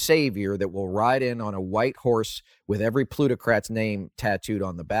minted savior that will ride in on a white horse with every plutocrat's name tattooed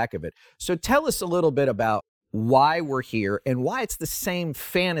on the back of it. So tell us a little bit about why we're here and why it's the same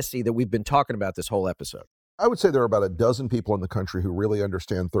fantasy that we've been talking about this whole episode. I would say there are about a dozen people in the country who really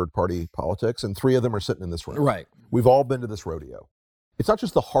understand third-party politics, and 3 of them are sitting in this room. Right. We've all been to this rodeo. It's not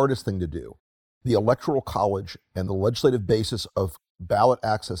just the hardest thing to do. The Electoral College and the legislative basis of ballot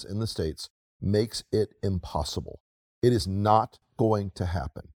access in the states makes it impossible. It is not going to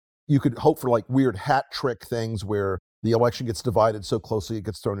happen. You could hope for like weird hat trick things where the election gets divided so closely it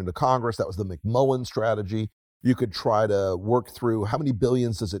gets thrown into Congress. That was the McMullen strategy. You could try to work through how many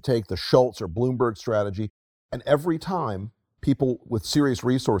billions does it take, the Schultz or Bloomberg strategy. And every time people with serious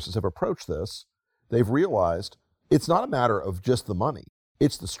resources have approached this, they've realized it's not a matter of just the money.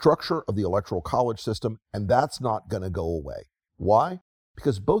 It's the structure of the Electoral College system, and that's not going to go away. Why?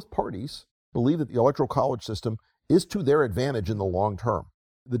 Because both parties believe that the Electoral College system is to their advantage in the long term.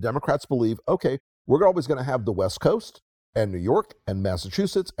 The Democrats believe, okay, we're always going to have the West Coast and New York and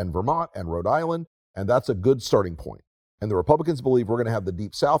Massachusetts and Vermont and Rhode Island, and that's a good starting point. And the Republicans believe we're going to have the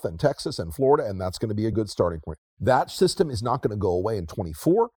Deep South and Texas and Florida, and that's going to be a good starting point. That system is not going to go away in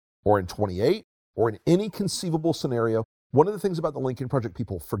 24 or in 28 or in any conceivable scenario. One of the things about the Lincoln Project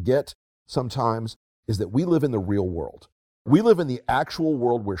people forget sometimes is that we live in the real world. We live in the actual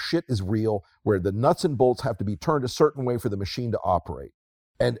world where shit is real, where the nuts and bolts have to be turned a certain way for the machine to operate.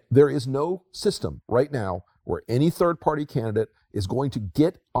 And there is no system right now where any third-party candidate is going to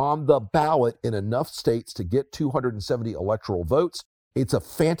get on the ballot in enough states to get 270 electoral votes. It's a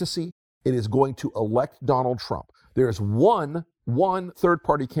fantasy. It is going to elect Donald Trump. There is one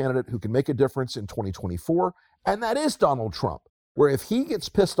third-party candidate who can make a difference in 2024, and that is Donald Trump, where if he gets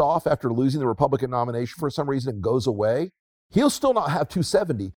pissed off after losing the Republican nomination for some reason and goes away, he'll still not have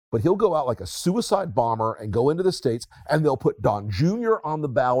 270, but he'll go out like a suicide bomber and go into the states, and they'll put Don Jr. on the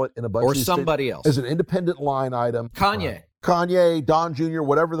ballot in a bunch Or of these somebody states else. as an independent line item. Kanye. Don Jr.,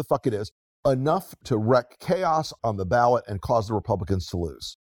 whatever the fuck it is, enough to wreak chaos on the ballot and cause the Republicans to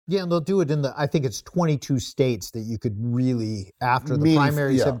lose. Yeah, and they'll do it in I think it's 22 states that you could really, after the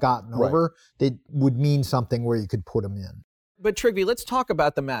primaries have gotten over, that would mean something where you could put them in. But Trygve, let's talk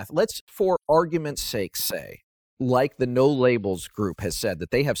about the math. Let's, for argument's sake, say, like the No Labels group has said, that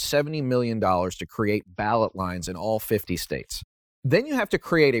they have $70 million to create ballot lines in all 50 states. Then you have to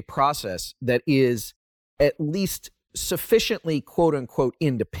create a process that is at least sufficiently, quote unquote,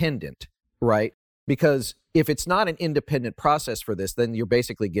 independent, right? Because if it's not an independent process for this, then you're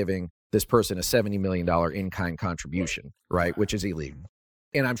basically giving this person a $70 million in-kind contribution, right? Which is illegal.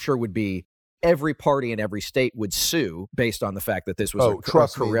 And I'm sure would be every party in every state would sue based on the fact that this was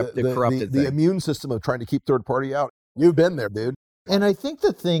corrupted the immune system of trying to keep third party out. You've been there, dude. And I think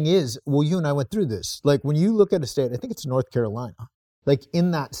the thing is, well, you and I went through this. Like when you look at a state, I think it's North Carolina. Like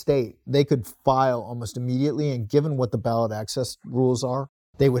in that state, they could file almost immediately, and given what the ballot access rules are,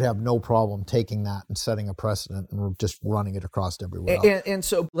 they would have no problem taking that and setting a precedent and just running it across everywhere else. And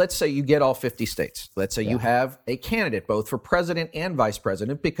so let's say you get all 50 states. Let's say you have a candidate both for president and vice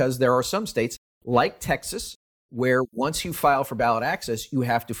president, because there are some states like Texas where once you file for ballot access, you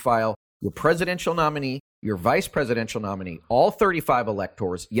have to file your presidential nominee, your vice presidential nominee, all 35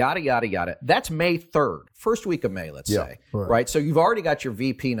 electors, yada, yada, yada. That's May 3rd, first week of May, let's say, right? So you've already got your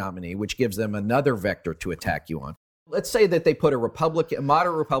VP nominee, which gives them another vector to attack you on. Let's say that they put a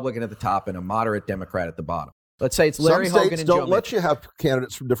moderate Republican at the top and a moderate Democrat at the bottom. Let's say it's Larry Hogan and Joe don't let Manchin. you have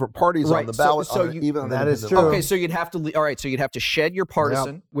candidates from different parties on the ballot. That is true. Okay, so you'd have to shed your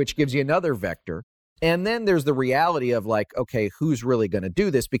partisan, which gives you another vector. And then there's the reality of like, okay, who's really going to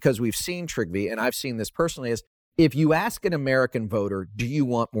do this? Because we've seen, Trygve, and I've seen this personally, is if you ask an American voter, do you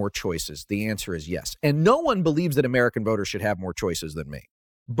want more choices? The answer is yes. And no one believes that American voters should have more choices than me.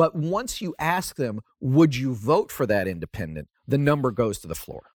 But once you ask them, would you vote for that independent, the number goes to the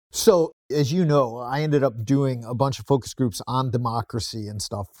floor. So, as you know, I ended up doing a bunch of focus groups on democracy and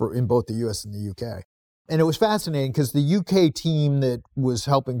stuff in both the U.S. and the U.K. And it was fascinating because the U.K. team that was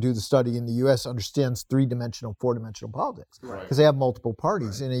helping do the study in the U.S. understands 3-dimensional, 4-dimensional politics. Because they have multiple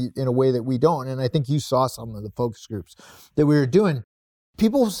parties in a way that we don't. And I think you saw some of the focus groups that we were doing.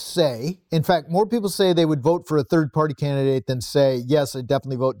 People say, in fact, more people say they would vote for a third-party candidate than say, yes, I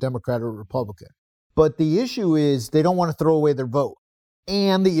definitely vote Democrat or Republican. But the issue is they don't want to throw away their vote.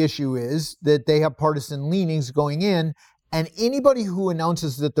 And the issue is that they have partisan leanings going in, and anybody who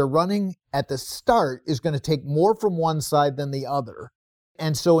announces that they're running at the start is going to take more from one side than the other.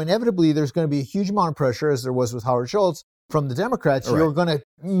 And so inevitably, there's going to be a huge amount of pressure, as there was with Howard Schultz, from the Democrats. You're going to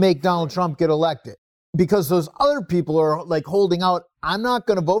make Donald Trump get elected. because those other people are like holding out. I'm not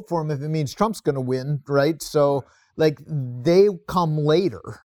going to vote for him if it means Trump's going to win, right? So like they come later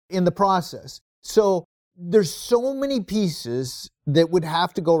in the process. So there's so many pieces that would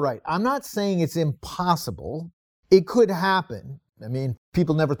have to go right. I'm not saying it's impossible. It could happen. I mean,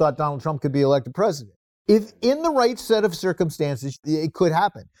 people never thought Donald Trump could be elected president. If in the right set of circumstances, it could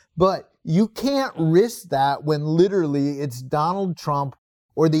happen. But you can't risk that when literally it's Donald Trump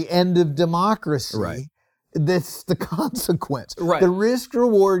or the end of democracy. Right. That's the consequence. Right. The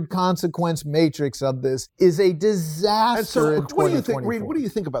risk-reward consequence matrix of this is a disaster And so, in what do you think, 2024. Reed, what do you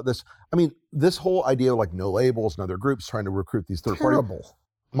think about this? I mean, this whole idea of like no labels and other groups trying to recruit these third parties. Terrible.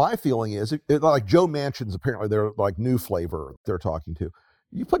 My feeling is, like Joe Manchin's apparently their like new flavor they're talking to.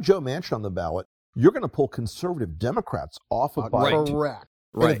 You put Joe Manchin on the ballot, you're going to pull conservative Democrats off of Biden. Correct.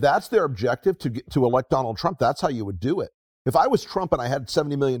 And Right. if that's their objective to elect Donald Trump, that's how you would do it. If I was Trump and I had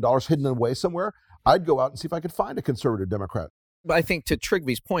 $70 million hidden away somewhere, I'd go out and see if I could find a conservative Democrat. But I think to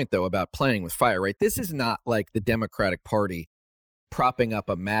Trigby's point, though, about playing with fire, right? This is not like the Democratic Party propping up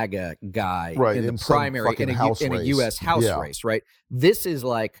a MAGA guy Right, in in the some primary fucking house in a race. U.S. House Yeah. race, right? This is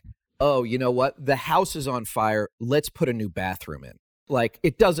like, oh, you know what? The house is on fire. Let's put a new bathroom in. Like,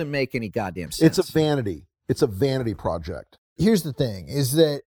 it doesn't make any goddamn sense. It's a vanity. It's a vanity project. Here's the thing, is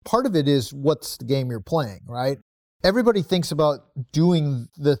that part of it is what's the game you're playing, right? Everybody thinks about doing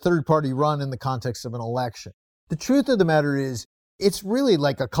the third-party run in the context of an election. The truth of the matter is, it's really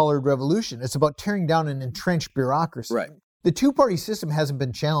like a colored revolution. It's about tearing down an entrenched bureaucracy. Right. The two-party system hasn't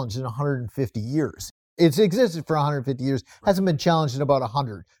been challenged in 150 years. It's existed for 150 years, hasn't been challenged in about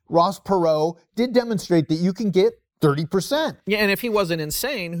 100. Ross Perot did demonstrate that you can get 30%. Yeah, and if he wasn't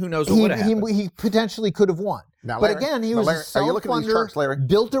insane, who knows what would have happened. He potentially could have won. Now, But Larry- again, he now, was Larry, a are you looking at these charts, Larry? self-funder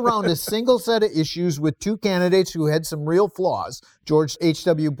built around a single set of issues with two candidates who had some real flaws. George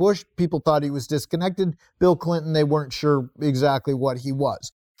H.W. Bush, people thought he was disconnected. Bill Clinton, they weren't sure exactly what he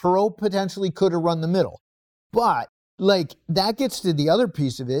was. Perot potentially could have run the middle. But, like, that gets to the other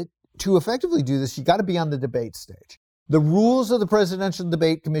piece of it. To effectively do this, you got to be on the debate stage. The rules of the Presidential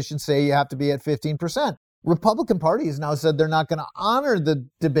Debate Commission say you have to be at 15%. Republican Party has now said they're not going to honor the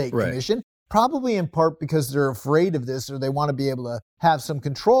debate Right. commission, probably in part because they're afraid of this or they want to be able to have some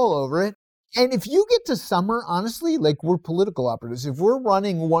control over it. And if you get to summer, honestly, like we're political operatives, if we're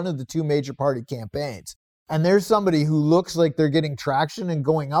running one of the two major party campaigns and there's somebody who looks like they're getting traction and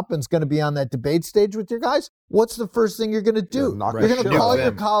going up and is going to be on that debate stage with your guys, what's the first thing you're going to do? Yeah, knock You're the going to shit call out of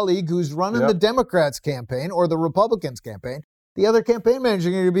your them. colleague who's running Yep. the Democrats campaign or the Republicans campaign. The other campaign manager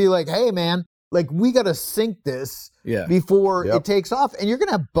is going to be like, hey, man, like we got to sink this Yeah. before Yep. it takes off. And you're going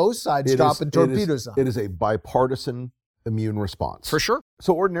to have both sides It dropping is- torpedoes on It is a bipartisan immune response. For sure.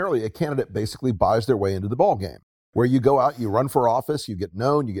 So ordinarily, a candidate basically buys their way into the ball game, where you go out, you run for office, you get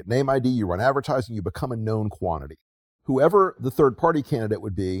known, you get name ID, you run advertising, you become a known quantity. Whoever the third-party candidate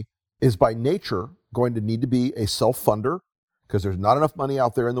would be is by nature going to need to be a self-funder, because there's not enough money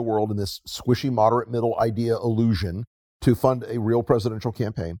out there in the world in this squishy moderate middle idea illusion to fund a real presidential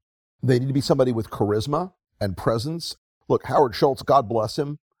campaign. They need to be somebody with charisma and presence. Look, Howard Schultz, God bless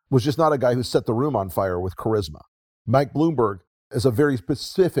him, was just not a guy who set the room on fire with charisma. Mike Bloomberg is a very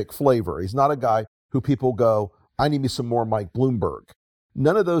specific flavor. He's not a guy who people go, I need me some more Mike Bloomberg.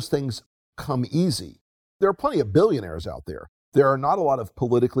 None of those things come easy. There are plenty of billionaires out there. There are not a lot of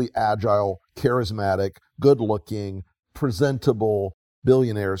politically agile, charismatic, good-looking, presentable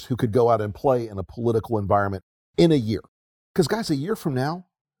billionaires who could go out and play in a political environment in a year. Because, guys, a year from now,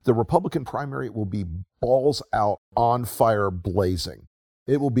 the Republican primary will be balls out, on fire, blazing.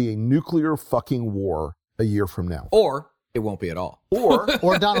 It will be a nuclear fucking war a year from now. Or it won't be at all. Or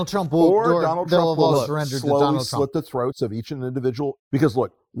Donald Trump will, Or Donald they'll Trump have all will surrendered to slowly Donald Trump. slit the throats of each individual. Because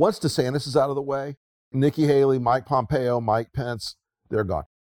look, once DeSantis is out of the way, Nikki Haley, Mike Pompeo, Mike Pence, they're gone.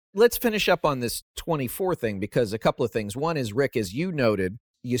 Let's finish up on this 24 thing, because a couple of things. One is, Rick, as you noted,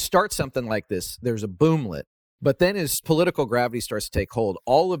 you start something like this, there's a boomlet. But then as political gravity starts to take hold,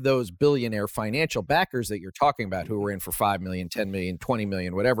 all of those billionaire financial backers that you're talking about who were in for 5 million, 10 million, 20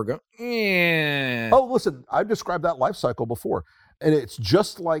 million, whatever, go, yeah. Oh, listen, I've described that life cycle before. And it's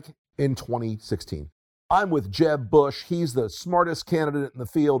just like in 2016. I'm with Jeb Bush. He's the smartest candidate in the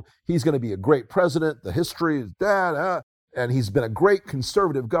field. He's going to be a great president. The history is that. And he's been a great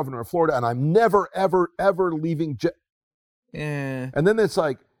conservative governor of Florida. And I'm never, ever, ever leaving Jeb. Yeah. And then it's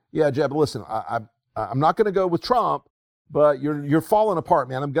like, yeah, Jeb, listen, I'm not going to go with Trump, but you're falling apart,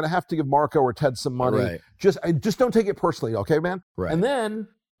 man. I'm going to have to give Marco or Ted some money. Right. Just don't take it personally, okay, man? Right. And then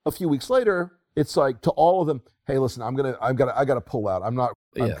a few weeks later, it's like to all of them, hey, listen, I got to pull out. I'm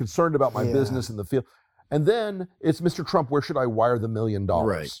Yeah. concerned about my business in the field. And then it's Mr. Trump, where should I wire the $1 million?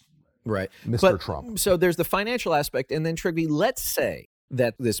 Right. Right. Mr. Trump. So there's the financial aspect. And then, Trigby, let's say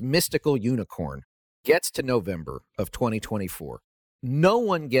that this mystical unicorn gets to November of 2024. No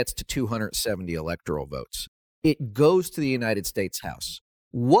one gets to 270 electoral votes. It goes to the United States House.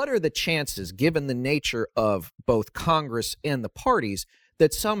 What are the chances, given the nature of both Congress and the parties,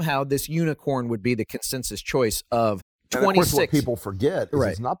 that somehow this unicorn would be the consensus choice of 26? And of course, what people forget is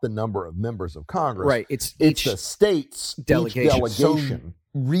Right. it's not the number of members of Congress. Right. It's It's each the states, delegation. each delegation.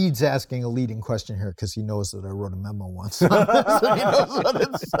 Reed's asking a leading question here because he knows that I wrote a memo once. So he knows what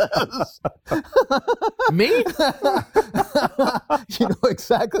it says. Me? You know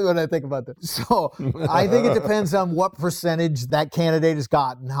exactly what I think about that. So I think it depends on what percentage that candidate has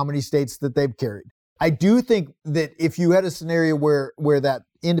gotten, how many states that they've carried. I do think that if you had a scenario where that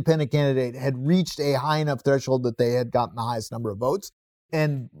independent candidate had reached a high enough threshold that they had gotten the highest number of votes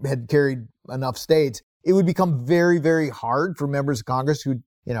and had carried enough states, it would become very, very hard for members of Congress who,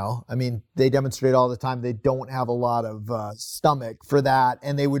 they demonstrate all the time they don't have a lot of stomach for that.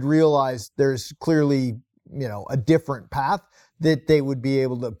 And they would realize there's clearly, a different path that they would be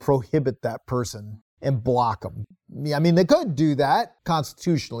able to prohibit that person and block them. I mean, they could do that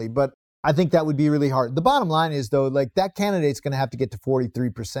constitutionally, but I think that would be really hard. The bottom line is, though, like that candidate's going to have to get to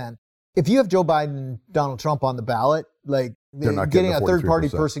 43%. If you have Joe Biden and Donald Trump on the ballot, like They're not getting getting a the third-party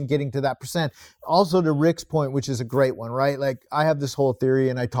 43%. person getting to that percent. Also to Rick's point, which is a great one, right? Like I have this whole theory,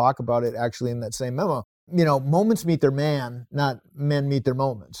 and I talk about it actually in that same memo. Moments meet their man, not men meet their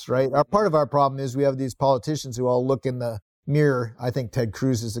moments, right? Part of our problem is we have these politicians who all look in the mirror. I think Ted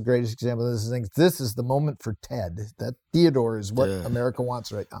Cruz is the greatest example of this. This is the moment for Ted. That Theodore is what America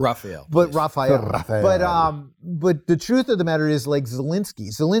wants right now. Raphael. But please. Raphael. But the truth of the matter is, like Zelensky.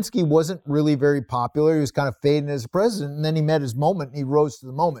 Zelensky wasn't really very popular. He was kind of fading as a president, and then he met his moment, and he rose to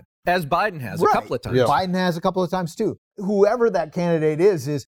the moment. As Biden has a Right. couple of times. Yeah. Biden has a couple of times too. Whoever that candidate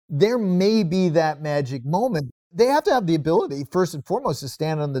is there may be that magic moment. They have to have the ability, first and foremost, to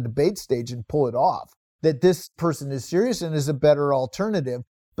stand on the debate stage and pull it off, that this person is serious and is a better alternative.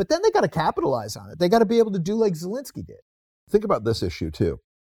 But then they got to capitalize on it. They got to be able to do like Zelensky did. Think about this issue, too.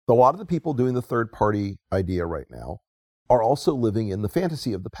 A lot of the people doing the third-party idea right now are also living in the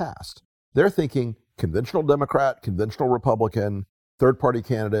fantasy of the past. They're thinking conventional Democrat, conventional Republican, third-party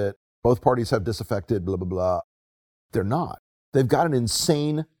candidate, both parties have disaffected, blah, blah, blah. They're not. They've got an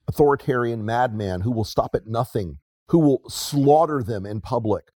insane authoritarian madman who will stop at nothing, who will slaughter them in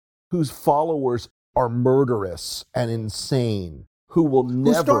public, whose followers are murderous and insane, who will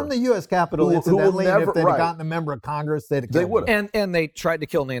never... Who stormed the U.S. Capitol, who will incidentally, and never- if they'd right. gotten a member of Congress, they'd have They killed would him. have. And they tried to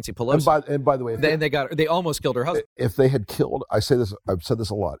kill Nancy Pelosi. And by the way, if They almost killed her husband. if they had killed, I've said this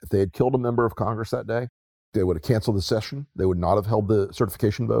a lot, if they had killed a member of Congress that day, they would have canceled the session. They would not have held the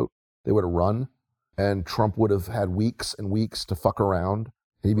certification vote. They would have run, and Trump would have had weeks and weeks to fuck around,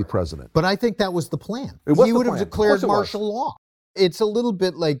 and he'd be president. But I think that was the plan. It was He the would have plan. Of declared course it was. martial law. It's a little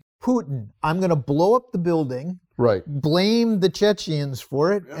bit like Putin. I'm going to blow up the building, Right. blame the Chechens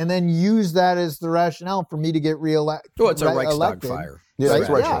for it, and then use that as the rationale for me to get reelected. Oh, it's a Reichstag fire. Yeah, Right? that's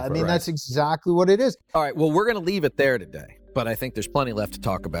right. Yeah, I mean, that's exactly what it is. All right, well, we're going to leave it there today, but I think there's plenty left to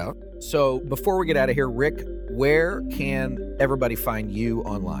talk about. So before we get out of here, Rick, where can everybody find you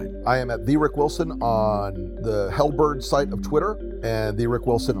online? I am at The Rick Wilson on the Hellbird site of Twitter and The Rick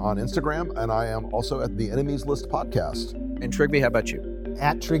Wilson on Instagram. And I am also at the Enemies List podcast. And Trigby, how about you?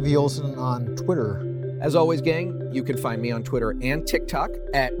 At Trigby Olson on Twitter. As always, gang, you can find me on Twitter and TikTok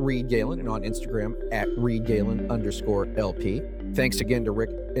at Reed Galen and on Instagram at ReedGalen_LP. Thanks again to Rick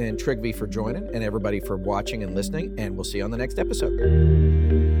and Trigby for joining and everybody for watching and listening, and we'll see you on the next episode.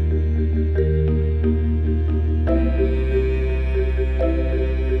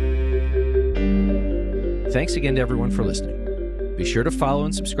 Thanks again to everyone for listening. Be sure to follow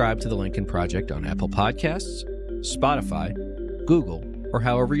and subscribe to The Lincoln Project on Apple Podcasts, Spotify, Google, or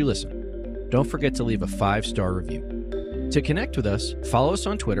however you listen. Don't forget to leave a 5-star review. To connect with us, follow us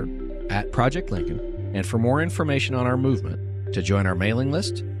on Twitter at Project Lincoln, and for more information on our movement, to join our mailing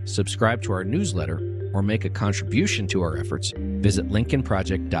list, subscribe to our newsletter, or make a contribution to our efforts, visit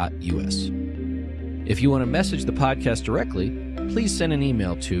lincolnproject.us. If you want to message the podcast directly, please send an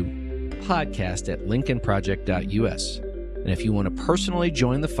email to podcast@lincolnproject.us. And if you want to personally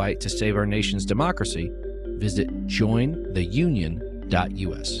join the fight to save our nation's democracy, visit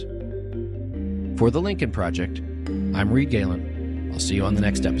jointheunion.us. For The Lincoln Project, I'm Reed Galen. I'll see you on the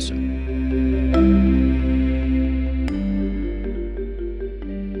next episode.